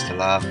 I'll miss the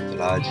laugh with the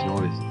lads.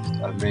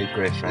 I've made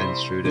great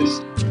friends through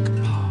this.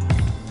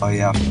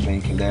 After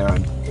playing Kildare,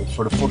 and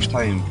for the first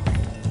time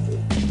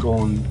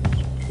going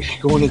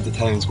into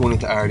towns, going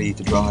into Ardee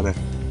to Drogheda,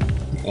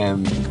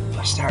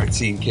 I started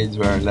seeing kids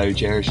wearing loud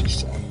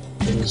jerseys, and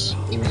it was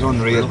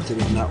unreal. I looked at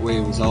it in that way.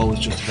 It was always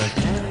just about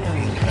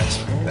being the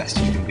best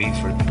you can be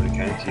for the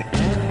county.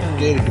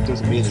 Gaelic, it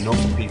doesn't mean enough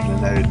for people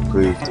now to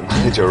prove the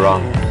manager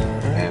wrong. I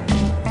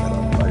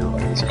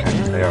was a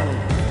county player.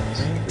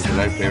 There's a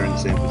loud player in the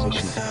same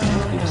position,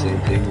 do the same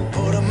thing. I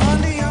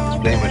was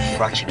playing with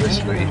fractured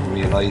wrist without even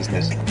realising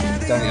it.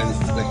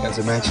 As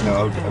I mentioned,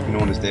 I've been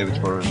known as David's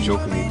brother, and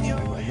jokingly, I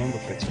remember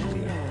Fritz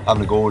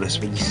having a go at us,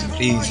 please,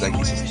 he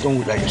says,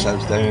 don't let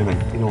yourselves down, and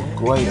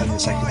go out in the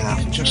second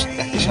half and just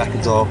let the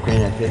shackles off,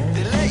 going at it.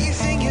 They let you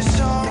sing your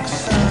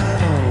songs,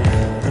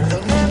 but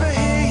they'll never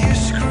hear you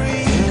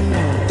scream.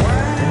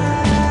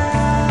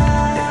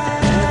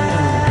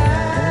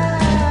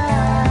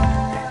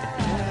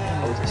 I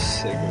was a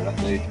sicker that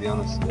day, to be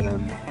honest.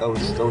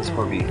 That was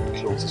probably the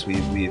closest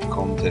we've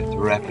come to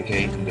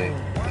replicating the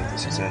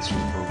success from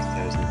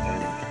 2010.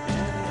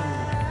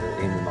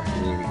 Eamon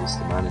McNeely was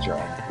the manager,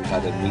 and we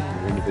had a meeting,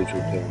 an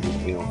individual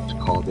player,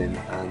 called in,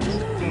 and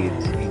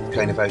he'd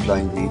kind of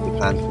outlined the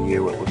plan for the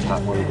year with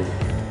Pat Mulligan,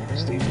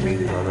 Steve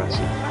Reid, and all the rest.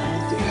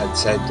 And they had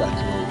said that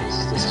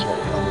this is what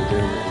we're going to do,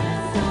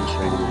 and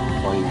we're going to be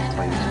training 5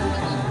 times a week,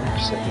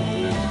 sitting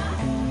in the room.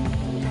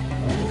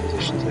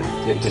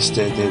 Just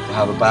to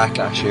have a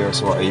backlash here,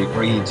 so I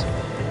agreed,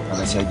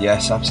 and I said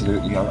yes,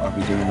 absolutely, I'll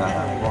be doing that.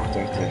 And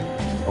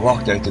I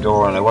walked out the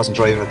door, and I wasn't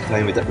driving at the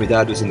time. My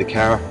dad was in the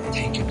car,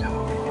 thinking,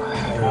 "Oh,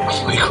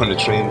 how am I going to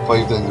train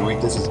 5 times a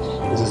week? This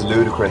is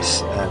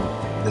ludicrous, and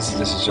this is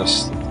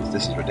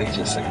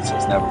ridiculous. Like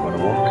it's never going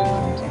to work."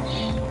 And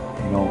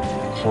you know,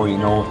 before you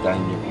know it,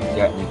 then you're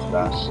getting into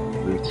that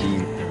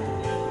routine.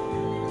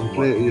 You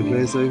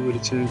play side with a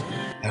tune?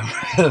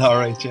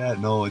 Alright, yeah,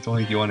 no, I don't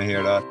think you want to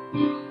hear that.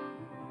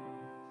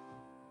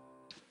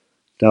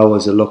 That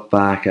was a look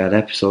back at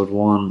episode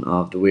 1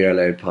 of the We Are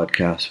Loud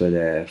podcast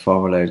with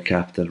former Loud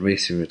captain,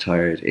 recently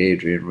retired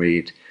Adrian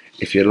Reid.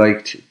 If you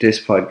liked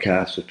this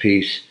podcast with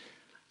Pete,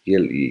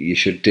 you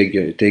should dig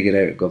it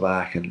out and go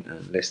back and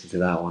listen to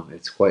that one.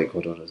 It's quite a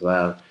good one as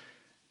well.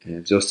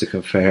 And just to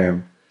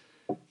confirm,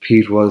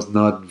 Pete was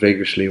nodding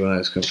vigorously when I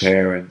was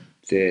comparing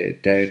the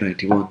Down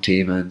 91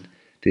 team and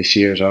this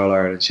year's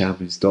All-Ireland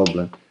champions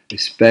Dublin,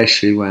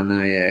 especially when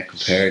I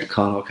compared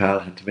Conor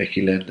O'Callaghan to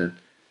Mickey Linden.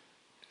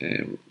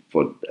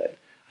 But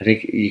I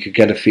think you could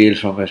get a feel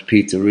from it.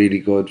 Pete's a really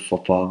good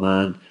football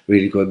man,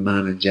 really good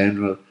man in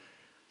general.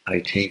 I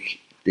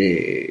think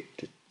the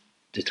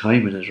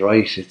timing is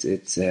right.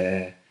 He's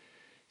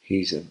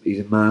a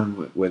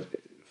man with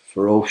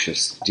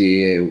ferocious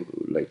GA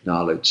like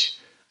knowledge,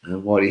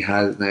 and what he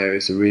has now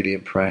is a really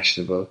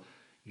impressionable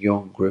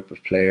young group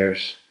of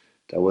players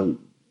that will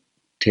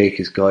take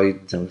his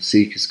guidance and will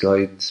seek his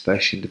guidance,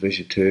 especially in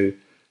Division 2.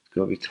 It's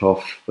going to be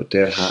tough, but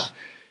they'll have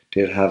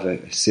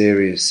a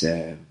serious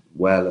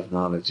well of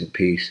knowledge in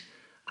Pete.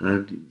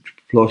 And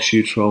plus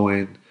you throw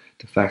in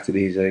the fact that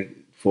he's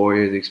 4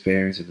 years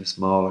experience in a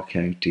smaller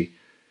county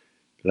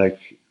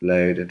like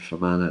Louth and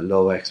Fermanagh,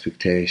 low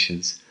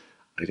expectations.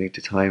 I think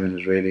the timing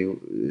is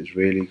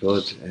really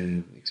good.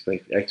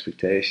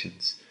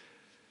 Expectations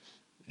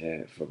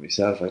for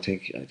myself, I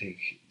think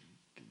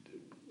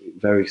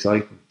very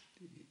exciting.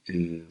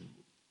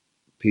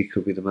 Pete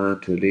could be the man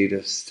to lead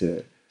us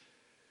to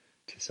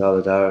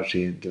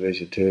solidarity in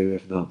Division 2,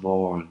 if not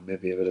more, and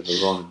maybe a bit of a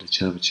run in the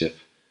Championship.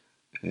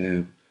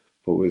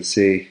 But we'll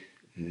see.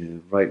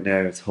 Right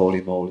now it's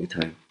holy moly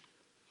time.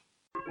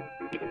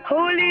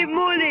 Holy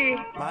moly!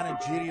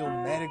 Managerial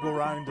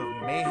merry-go-round of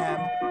mayhem.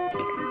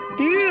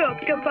 Yeah,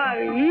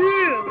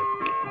 yeah.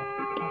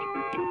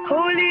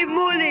 Holy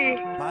moly!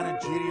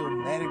 Managerial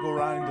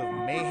merry-go-round of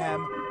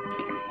mayhem.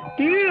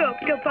 Yeah,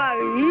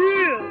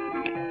 yeah.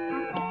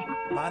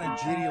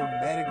 Managerial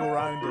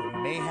merry-go-round of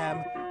mayhem.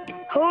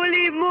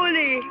 Holy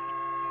moly!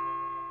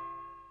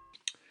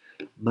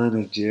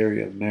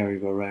 Managerial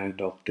merry-go-round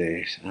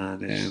update,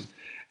 and it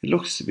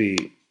looks to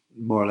be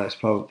more or less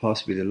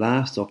possibly the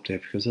last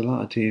update, because a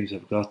lot of teams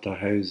have got their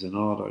houses in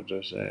order.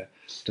 There's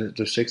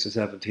 6 or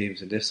 7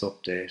 teams in this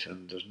update,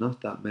 and there's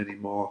not that many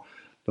more.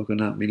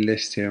 Looking at my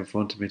list here in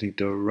front of me, I think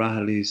the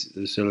Rahaleys,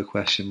 there's still a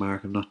question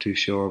mark. I'm not too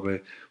sure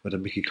about whether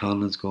Mickey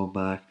Conlon's going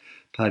back.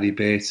 Paddy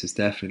Bates has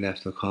definitely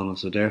left O'Connell,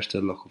 so they're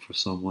still looking for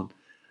someone.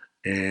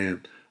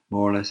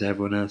 More or less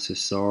everyone else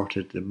is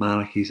sorted. The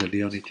Malachis are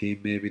the only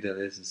team maybe that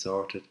isn't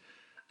sorted,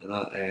 and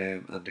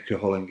the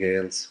Cuchulainn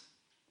Gales.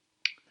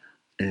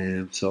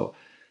 So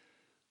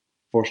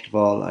first of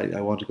all,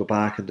 I want to go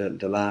back in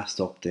the last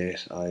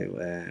update.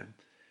 The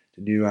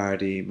new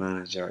RD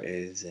manager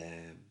is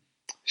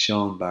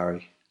Sean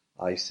Barry.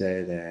 I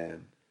said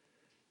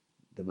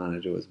the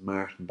manager was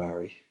Martin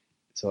Barry,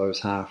 so I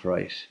was half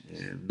right.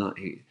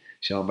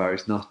 Sean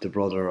Barry's not the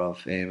brother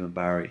of Eamon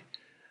Barry,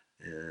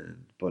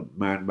 but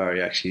Martin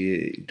Barry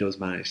actually does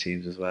manage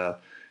teams as well.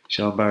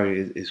 Sean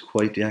Barry is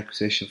quite the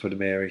acquisition for the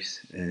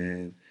Marys.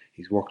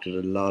 He's worked with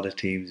a lot of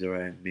teams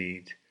around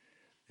Meath.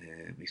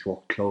 He's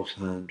worked close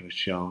hand with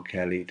Sean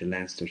Kelly, the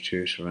Leinster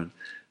tutor and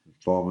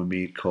former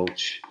Meath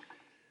coach.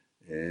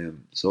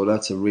 So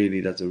that's a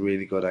really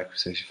good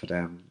acquisition for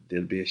them.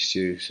 They'll be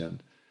astute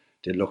and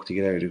they'll look to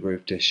get out of the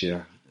group this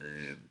year,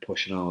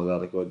 pushing on a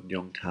lot of good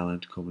young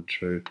talent coming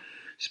through.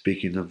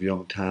 Speaking of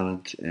young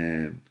talent,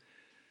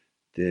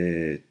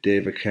 the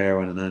David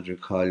Kerwin and Andrew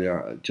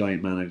Collier,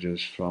 joint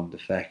managers from the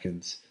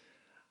Fechins,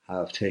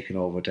 have taken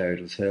over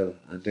Dowdall's Hill,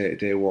 and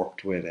they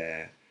worked with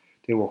their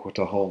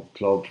home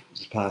club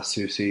the past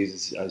 2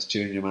 seasons as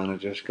junior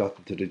managers, got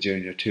into the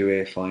Junior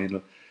 2A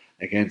final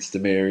against the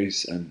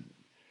Marys, and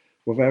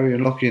were very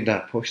unlucky in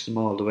that, pushed them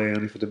all the way,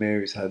 only for the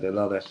Marys had a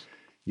lot of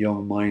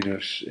young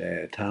minors,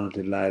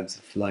 talented lads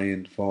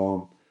flying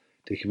form.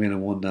 They came in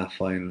and won that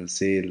final and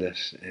sealed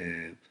it.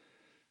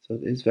 So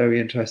it's very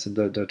interesting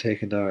that they're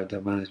taking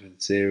their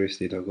management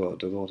seriously. They're going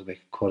to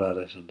make a cut at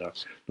it, and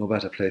there's no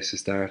better place to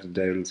start than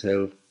Dowdall's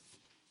Hill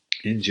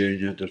in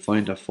junior. They'll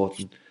find their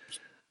footing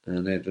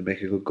and they'll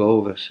make a good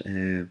go of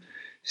it.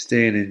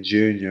 Staying in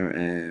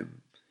junior,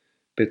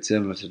 bit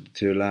similar to the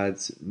 2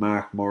 lads.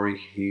 Mark Murray,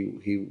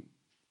 he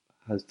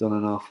has done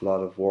an awful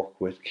lot of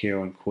work with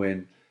Kieran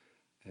Quinn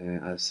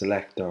as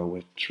selector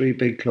with 3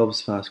 big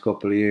clubs the past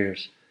couple of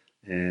years,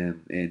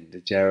 in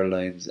the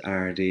Geraldines,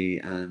 RD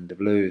and the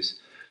Blues.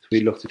 So we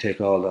look to take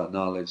all that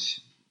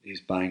knowledge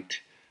he's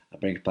banked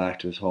and bring it back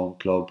to his home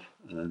club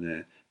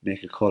and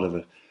make a cut of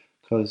it.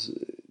 Because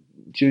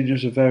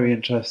juniors are a very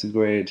interesting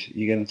grade.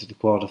 You get into the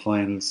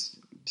quarterfinals,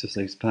 just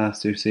like the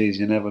past 2 seasons,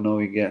 you never know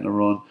you're getting a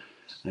run,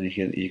 and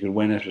you could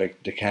win it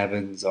like the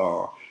Kevins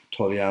or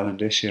Tully Allen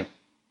this year.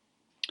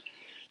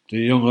 The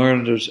young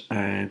Irelanders,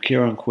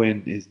 Kieran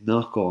Quinn is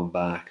not going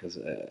back,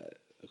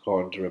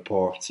 according to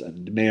reports,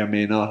 and they may or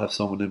may not have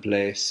someone in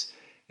place.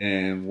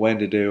 When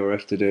to do or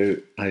if to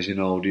do, as you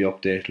know, the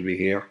update will be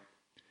here.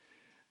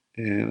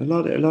 A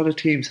lot of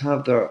teams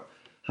have their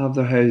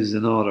houses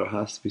in order.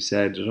 Has to be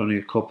said. There's only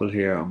a couple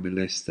here on my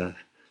list that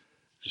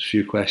there's a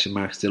few question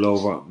marks still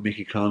over.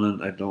 Mickey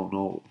Connon, I don't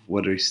know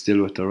whether he's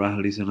still with the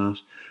Rattleys or not.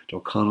 The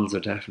O'Connells are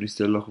definitely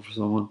still looking for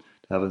someone.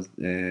 They haven't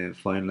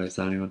finalised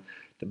anyone.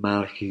 The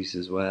Malachys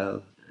as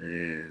well.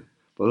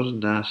 But other than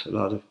that, a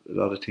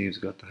lot of teams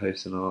have got the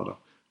house in order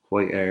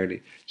quite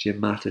early.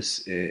 Jim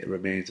Mattis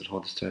remains at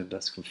Hunterstown,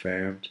 that's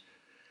confirmed.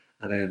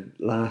 And then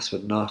last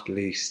but not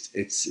least,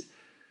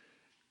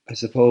 I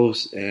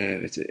suppose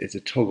it's a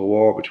tug of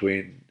war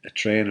between a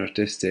trainer at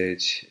this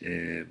stage,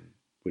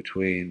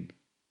 between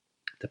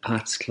the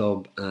Pats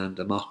Club and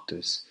the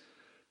Moctas.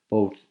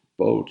 Both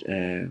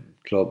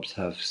clubs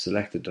have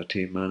selected their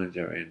team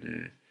manager.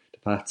 The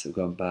Pats have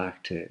gone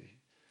back to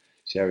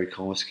Jerry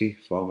Komisky,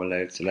 former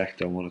Louth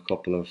selector, won a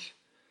couple of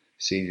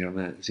senior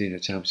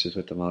championships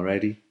with them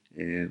already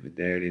in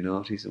the early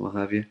noughties and what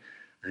have you.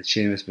 And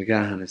Seamus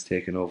McGahan has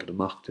taken over the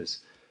Moctas.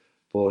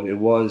 But it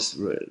was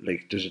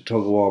like there's a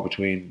tug of war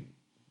between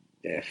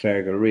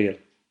Fergal Real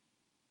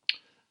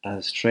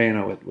as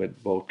trainer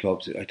with both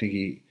clubs. I think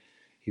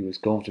he was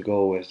going to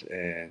go with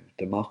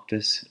the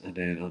Moctas, and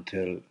then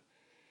until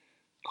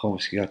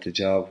Komisky got the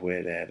job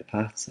with the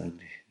Pats, and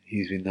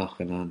he's been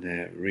knocking on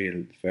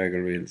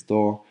Fergal Real's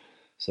door.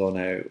 So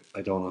now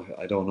I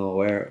don't know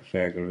where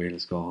Fergal Real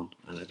is going,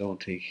 and I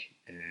don't think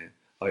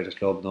either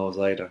club knows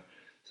either.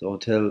 So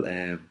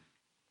until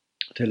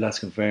that's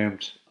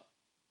confirmed,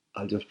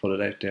 I'll just put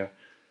it out there.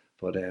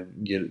 But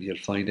you'll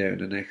find out in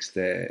the next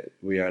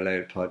We Are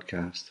Loud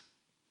podcast.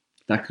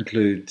 That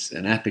concludes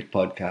an epic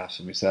podcast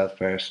for myself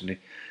personally.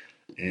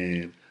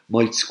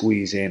 Might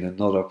squeeze in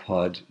another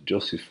pod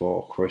just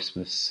before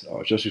Christmas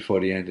or just before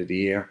the end of the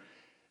year.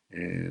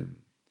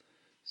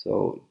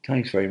 So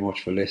thanks very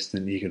much for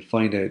listening. You can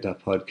find out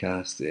that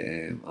podcast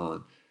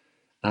on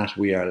at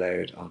We Are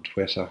Loud on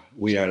Twitter,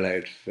 We Are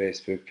Loud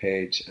Facebook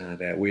page,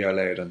 and We Are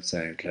Loud on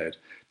SoundCloud.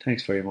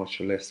 Thanks very much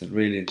for listening.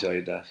 Really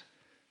enjoyed that.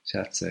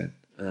 Chat soon.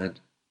 And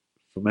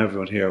from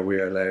everyone here, We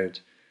Are Loud,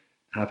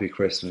 happy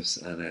Christmas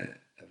and a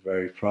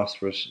very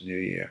prosperous new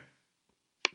year.